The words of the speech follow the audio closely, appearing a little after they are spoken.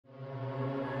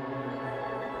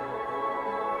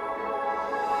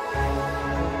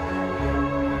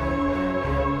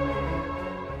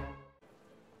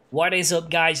What is up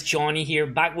guys, Johnny here,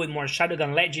 back with more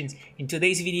Shadowgun Legends. In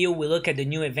today's video, we'll look at the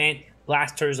new event,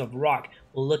 Blasters of Rock.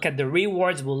 We'll look at the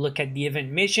rewards, we'll look at the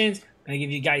event missions. I'm gonna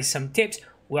give you guys some tips.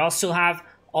 We also have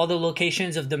all the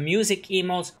locations of the music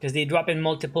emotes because they drop in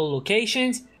multiple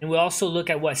locations, and we'll also look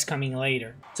at what's coming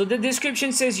later. So the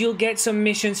description says you'll get some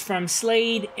missions from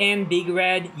Slade and Big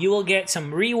Red. You will get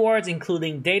some rewards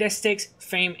including data sticks,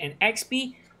 fame, and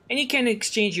XP. And you can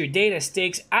exchange your data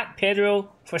sticks at Pedro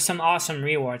for some awesome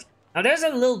rewards. Now there's a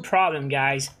little problem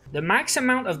guys. The max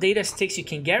amount of data sticks you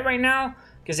can get right now,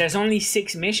 because there's only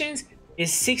 6 missions,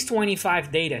 is 625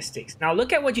 data sticks. Now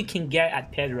look at what you can get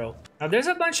at Pedro. Now there's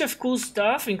a bunch of cool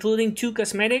stuff including 2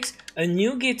 cosmetics, a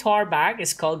new guitar bag,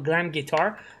 it's called Glam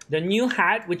Guitar, the new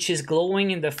hat which is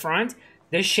glowing in the front,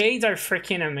 the shades are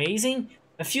freaking amazing,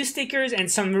 a few stickers, and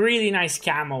some really nice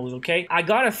camos, okay? I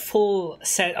got a full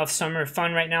set of Summer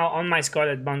Fun right now on my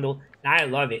Scarlet bundle, and I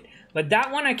love it. But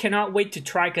that one I cannot wait to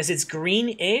try because it's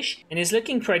green-ish, and it's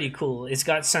looking pretty cool. It's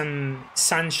got some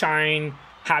sunshine,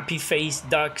 happy face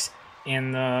ducks,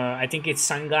 and I think it's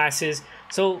sunglasses.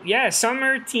 So yeah,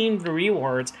 summer-themed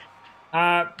rewards.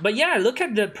 But yeah, look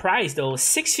at the price though.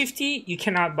 $6.50 you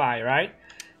cannot buy, right?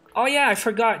 Oh yeah, I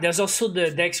forgot. There's also the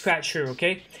deck scratcher,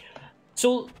 okay?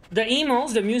 So the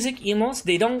emotes, the music emotes,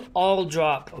 they don't all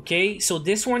drop, okay? So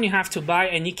this one you have to buy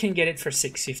and you can get it for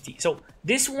 $6.50. So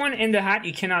this one and the hat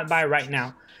you cannot buy right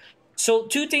now. So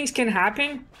 2 things can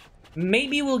happen.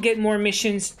 Maybe we'll get more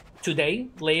missions today,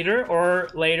 later, or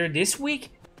later this week.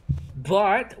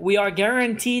 But we are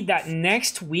guaranteed that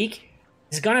next week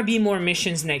is gonna be more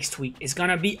missions next week. It's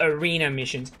gonna be arena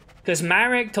missions. Because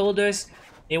Marek told us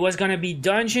it was gonna be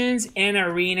dungeons and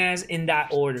arenas in that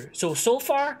order. So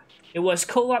far, it was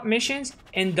co-op missions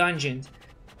and dungeons.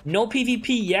 No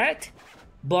PvP yet,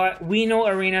 but we know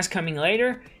arenas coming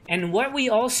later. And what we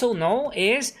also know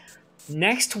is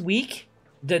next week,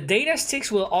 the data sticks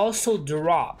will also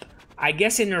drop, I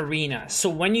guess in arena. So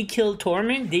when you kill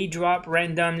Torment, they drop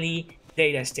randomly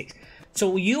data sticks.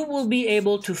 So you will be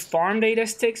able to farm data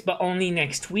sticks, but only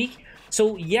next week.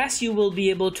 So yes, you will be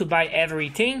able to buy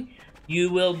everything. You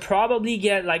will probably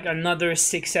get like another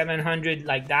 600-700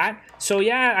 like that. So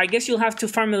yeah, I guess you'll have to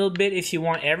farm a little bit if you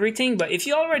want everything, but if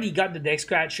you already got the deck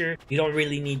scratcher, you don't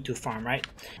really need to farm, right?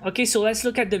 Okay, so let's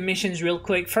look at the missions real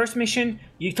quick. First mission,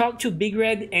 you talk to Big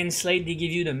Red and Slade, they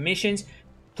give you the missions.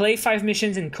 Play 5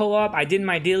 missions in co-op. I did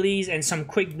my dailies and some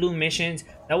quick blue missions.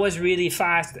 That was really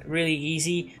fast, really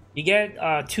easy. You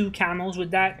get 2 camels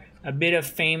with that, a bit of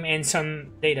fame, and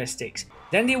some data sticks.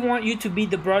 Then they want you to beat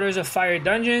the Brothers of Fire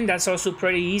dungeon. That's also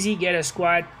pretty easy. Get a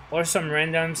squad or some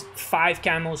randoms. 5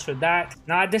 camels for that.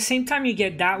 Now at the same time you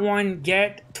get that one,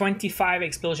 get 25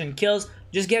 explosion kills.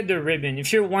 Just get the ribbon.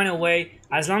 If you're 1 away,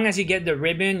 as long as you get the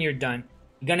ribbon, you're done.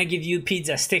 They're gonna give you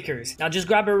pizza stickers. Now just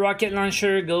grab a rocket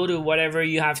launcher, go to whatever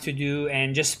you have to do,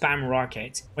 and just spam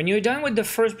rockets. When you're done with the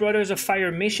first Brothers of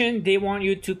Fire mission, they want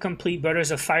you to complete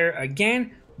Brothers of Fire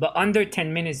again, but under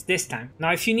 10 minutes this time.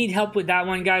 Now if you need help with that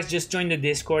one guys, just join the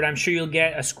Discord. I'm sure you'll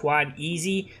get a squad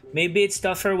easy. Maybe it's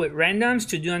tougher with randoms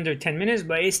to do under 10 minutes,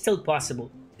 but it's still possible.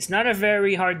 It's not a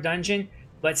very hard dungeon,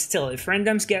 but still, if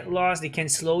randoms get lost, they can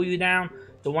slow you down.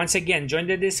 So once again, join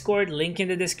the Discord, link in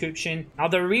the description. Now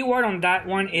the reward on that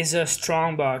one is a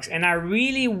strong box, and I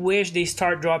really wish they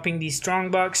start dropping these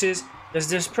strong boxes because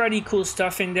there's pretty cool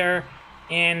stuff in there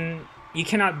and you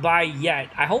cannot buy yet.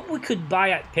 I hope we could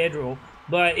buy at Pedro,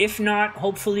 but if not,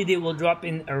 hopefully they will drop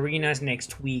in arenas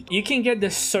next week. You can get the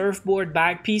surfboard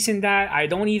bag piece in that. I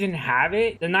don't even have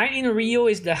it. The Night in Rio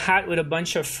is the hat with a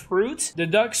bunch of fruits. The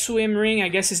duck swim ring, I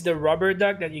guess, is the rubber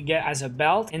duck that you get as a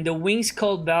belt. And the wing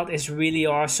skull belt is really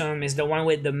awesome. It's the one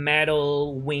with the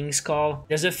metal wing skull.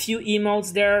 There's a few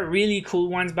emotes there, really cool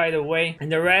ones by the way. And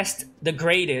the rest, the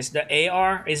greatest, the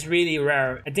AR, is really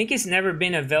rare. I think it's never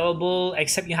been available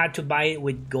except you had to buy it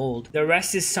with gold. The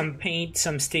rest is some paint,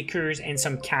 some stickers, and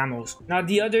some camels. Now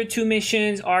the other 2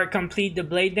 missions are complete the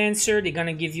Blade Dancer. They're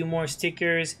gonna give you more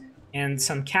stickers and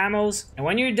some camels. And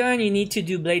when you're done, you need to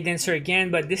do Blade Dancer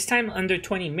again, but this time under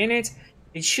 20 minutes.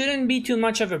 It shouldn't be too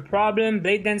much of a problem.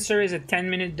 Blade Dancer is a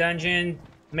 10-minute dungeon,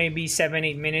 maybe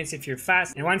 7-8 minutes if you're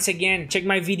fast. And once again, check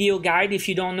my video guide if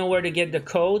you don't know where to get the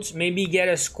codes. Maybe get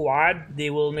a squad. They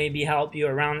will maybe help you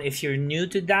around if you're new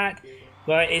to that.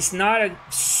 But it's not a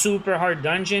super hard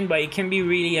dungeon, but it can be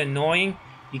really annoying.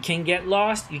 You can get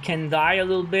lost, you can die a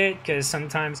little bit because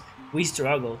sometimes we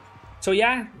struggle. So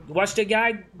yeah, watch the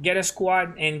guide, get a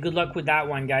squad, and good luck with that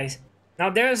one guys. Now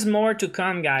there's more to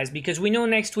come guys, because we know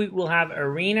next week we'll have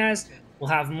arenas, we'll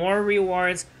have more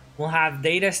rewards, we'll have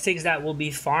data sticks that will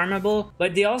be farmable.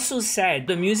 But they also said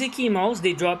the music emotes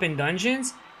they drop in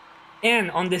dungeons,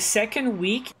 And on the second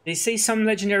week, they say some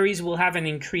legendaries will have an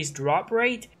increased drop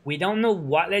rate. We don't know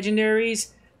what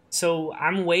legendaries, so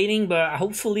I'm waiting, but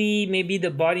hopefully maybe the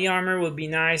body armor will be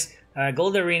nice.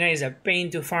 Gold Arena is a pain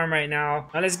to farm right now.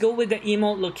 Now let's go with the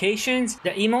emote locations. The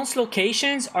emotes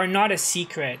locations are not a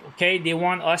secret, okay? They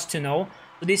want us to know.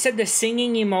 So they said the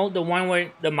singing emote, the one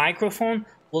where the microphone,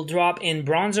 will drop in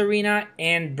Bronze Arena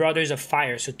and Brothers of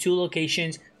Fire. So 2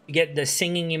 locations to get the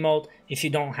singing emote if you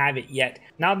don't have it yet.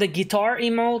 Now the guitar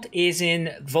emote is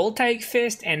in Voltaic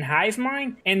Fist and Hive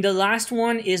Mind. And the last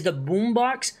one is the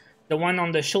boombox. The one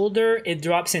on the shoulder, it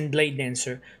drops in Blade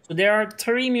Dancer. So there are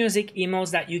 3 music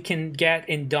emotes that you can get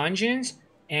in dungeons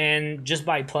and just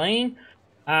by playing.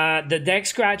 The Deck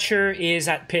Scratcher is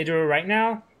at Pedro right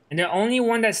now. And the only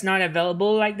one that's not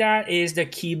available like that is the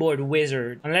Keyboard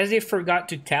Wizard. Unless they forgot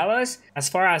to tell us. As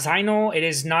far as I know, it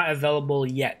is not available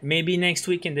yet. Maybe next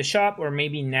week in the shop or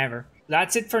maybe never.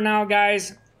 That's it for now,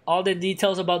 guys. All the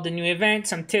details about the new event,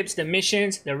 some tips, the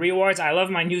missions, the rewards. I love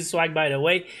my new swag, by the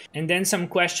way. And then some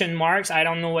question marks. I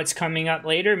don't know what's coming up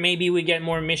later. Maybe we get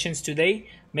more missions today.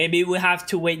 Maybe we have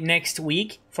to wait next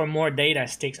week for more data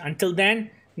sticks. Until then,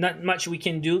 not much we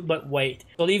can do but wait.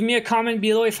 So leave me a comment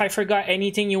below if I forgot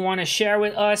anything you want to share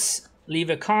with us. Leave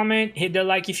a comment, hit the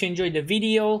like if you enjoyed the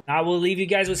video. I will leave you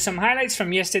guys with some highlights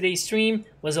from yesterday's stream.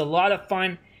 It was a lot of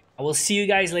fun. I will see you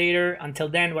guys later. Until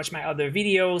then, watch my other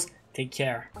videos. Take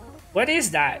care. What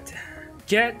is that?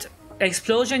 Get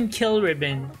explosion kill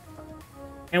ribbon.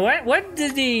 And what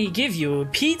did they give you?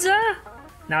 Pizza?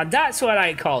 Now that's what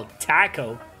I call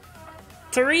taco.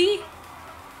 3?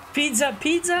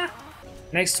 Pizza?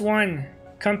 Next one.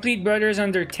 Complete Brothers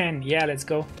under 10. Yeah, let's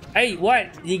go. Hey,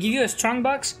 what? Did they give you a strong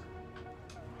box?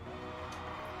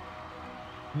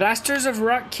 Blasters of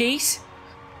Rock case?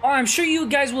 Oh, I'm sure you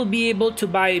guys will be able to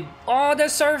buy... Oh, the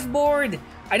surfboard!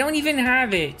 I don't even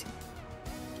have it.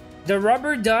 The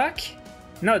rubber duck?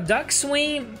 No, duck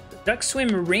swim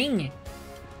ring.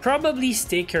 Probably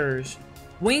stickers.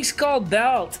 Wing skull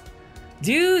belt.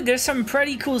 Dude, there's some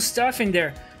pretty cool stuff in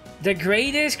there. The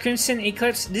greatest Crimson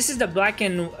Eclipse. This is the black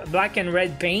and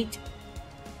red paint.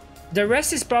 The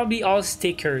rest is probably all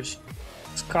stickers.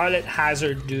 Scarlet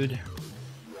Hazard, dude.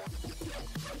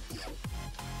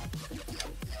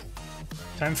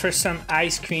 Time for some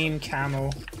ice cream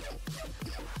camo.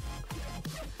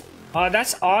 Oh,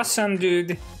 that's awesome,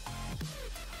 dude.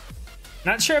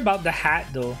 Not sure about the hat,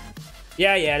 though.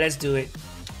 Yeah, let's do it.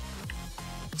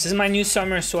 This is my new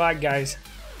summer swag, guys.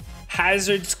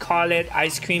 Hazard Scarlet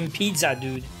Ice Cream Pizza,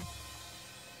 dude.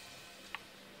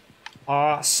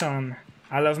 Awesome.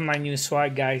 I love my new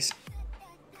swag, guys.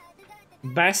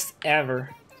 Best ever.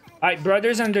 Alright,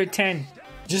 Brothers under 10.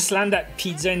 Just slam that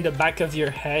pizza in the back of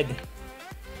your head.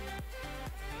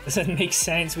 Doesn't make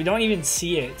sense. We don't even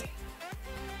see it.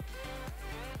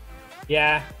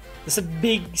 Yeah, there's a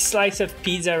big slice of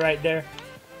pizza right there.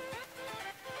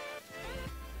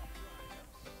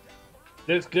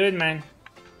 Looks good, man.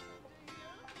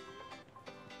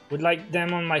 Would like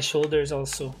them on my shoulders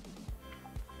also.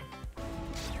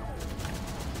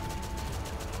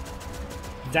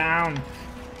 Down.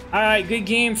 Alright, good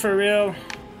game for real.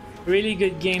 Really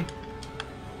good game.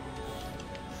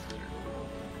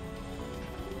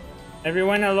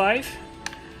 Everyone alive?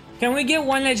 Can we get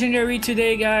 1 legendary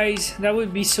today, guys? That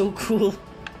would be so cool.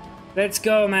 Let's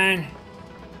go, man.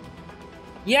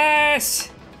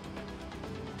 Yes!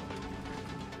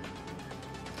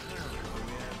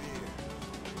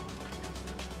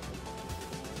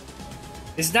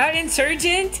 Is that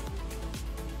Insurgent?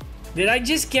 Did I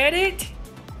just get it?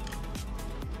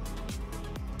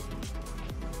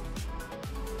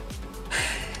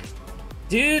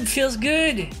 Dude, feels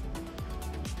good.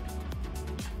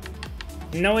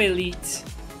 No elites.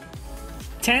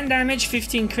 10 damage,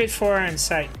 15 crit, 4 on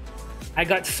sight. I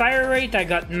got fire rate, I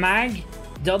got mag,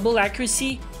 double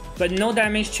accuracy, but no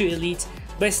damage to elites.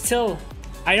 But still,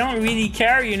 I don't really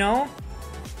care, you know?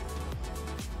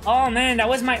 Oh man, that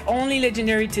was my only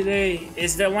legendary today.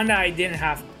 It's the one that I didn't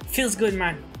have. Feels good,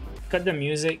 man. Cut the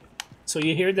music so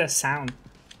you hear the sound.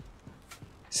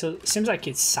 So it seems like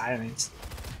it's silenced.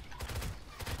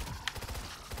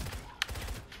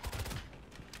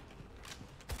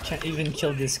 Can't even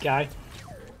kill this guy.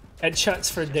 Headshots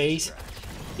for days.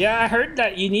 Yeah, I heard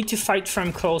that you need to fight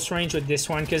from close range with this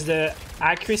one because the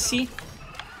accuracy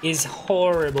is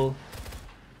horrible.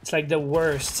 It's like the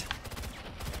worst.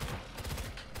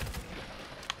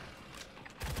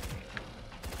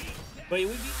 But it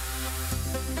would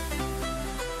be